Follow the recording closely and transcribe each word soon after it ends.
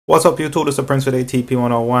What's up YouTube, this is Prince with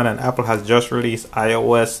ATP101 and Apple has just released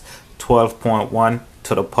iOS 12.1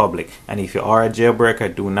 to the public. And if you are a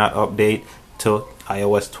jailbreaker, do not update to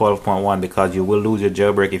iOS 12.1 because you will lose your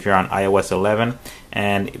jailbreak if you're on iOS 11.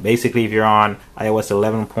 And basically if you're on iOS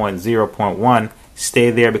 11.0.1,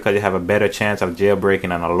 stay there because you have a better chance of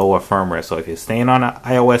jailbreaking on a lower firmware. So if you're staying on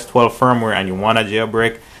iOS 12 firmware and you want a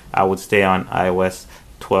jailbreak, I would stay on iOS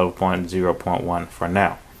 12.0.1 for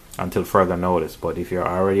now until further notice. But if you're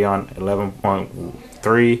already on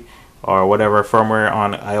 11.3 or whatever firmware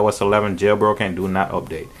on iOS 11 jailbroken, do not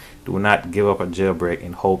update. Do not give up a jailbreak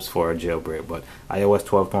in hopes for a jailbreak. But iOS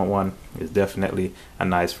 12.1 is definitely a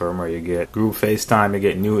nice firmware. You get group FaceTime, you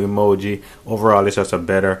get new emoji. Overall, it's just a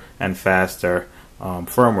better and faster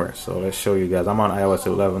firmware. So let's show you guys. I'm on iOS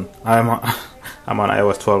 11. I'm on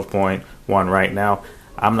iOS 12.1 right now.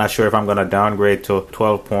 I'm not sure if I'm gonna downgrade to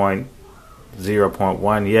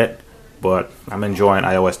 12.0.1 yet, but I'm enjoying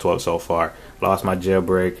iOS 12 so far. Lost my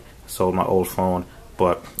jailbreak, sold my old phone,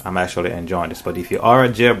 but I'm actually enjoying this. But if you are a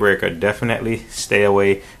jailbreaker, definitely stay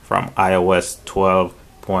away from iOS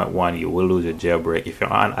 12.1. You will lose your jailbreak. If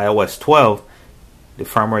you're on iOS 12, the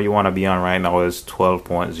firmware you want to be on right now is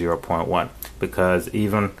 12.0.1, because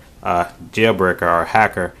even a jailbreaker or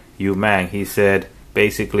hacker, Mang, he said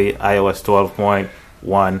basically iOS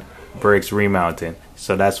 12.1 breaks remounting.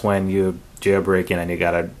 So that's when you jailbreaking and you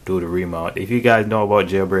gotta do the remount. If you guys know about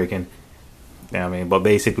jailbreaking, but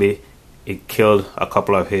basically it killed a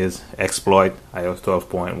couple of his exploit. iOS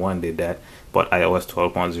 12.1 did that, but iOS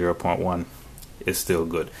 12.0.1 is still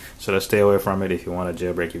good. So let's stay away from it if you want a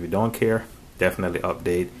jailbreak. If you don't care, definitely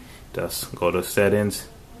update. Just go to settings,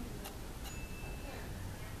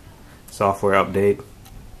 software update,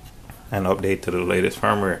 and update to the latest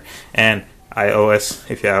firmware. And iOS,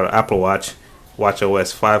 if you have an Apple Watch,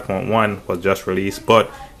 watchOS 5.1 was just released, but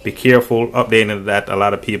be careful updating that. A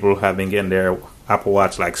lot of people have been getting their Apple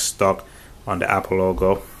Watch like stuck on the Apple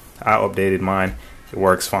logo. I updated mine, it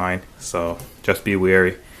works fine, so just be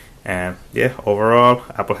wary. And yeah, overall,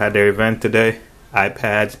 Apple had their event today.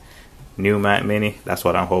 iPads, new Mac Mini, that's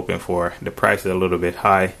what I'm hoping for. The price is a little bit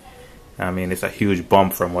high. It's a huge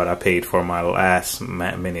bump from what I paid for my last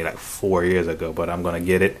Mac Mini like 4 years ago, but I'm gonna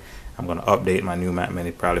get it. I'm gonna update my new Mac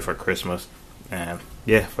Mini probably for Christmas. And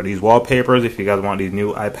yeah, for these wallpapers, if you guys want these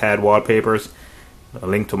new iPad wallpapers, a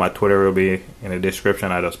link to my Twitter will be in the description.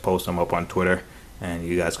 I just post them up on Twitter and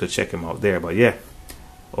you guys could check them out there. But yeah,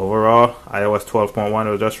 overall, iOS 12.1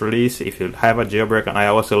 was just released. If you have a jailbreak on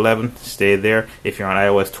iOS 11, stay there. If you're on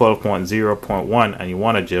iOS 12.0.1 and you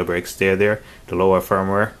want a jailbreak, stay there. The lower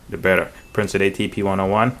firmware, the better. Prince at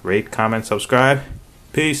ATP101. Rate, comment, subscribe.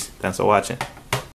 Peace. Thanks for watching.